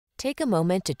Take a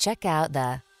moment to check out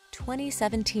the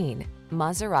 2017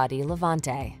 Maserati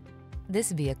Levante.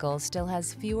 This vehicle still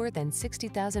has fewer than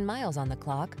 60,000 miles on the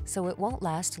clock, so it won't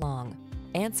last long.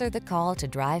 Answer the call to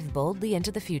drive boldly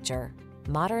into the future.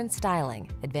 Modern styling,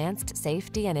 advanced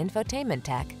safety and infotainment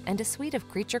tech, and a suite of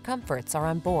creature comforts are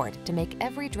on board to make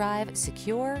every drive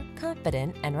secure,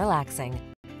 confident, and relaxing.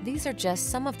 These are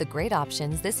just some of the great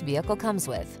options this vehicle comes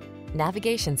with: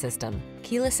 navigation system,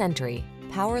 keyless entry,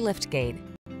 power liftgate,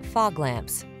 fog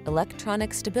lamps,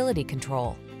 electronic stability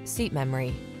control, seat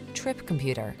memory, trip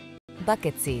computer,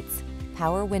 bucket seats,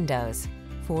 power windows,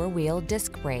 four-wheel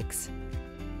disc brakes,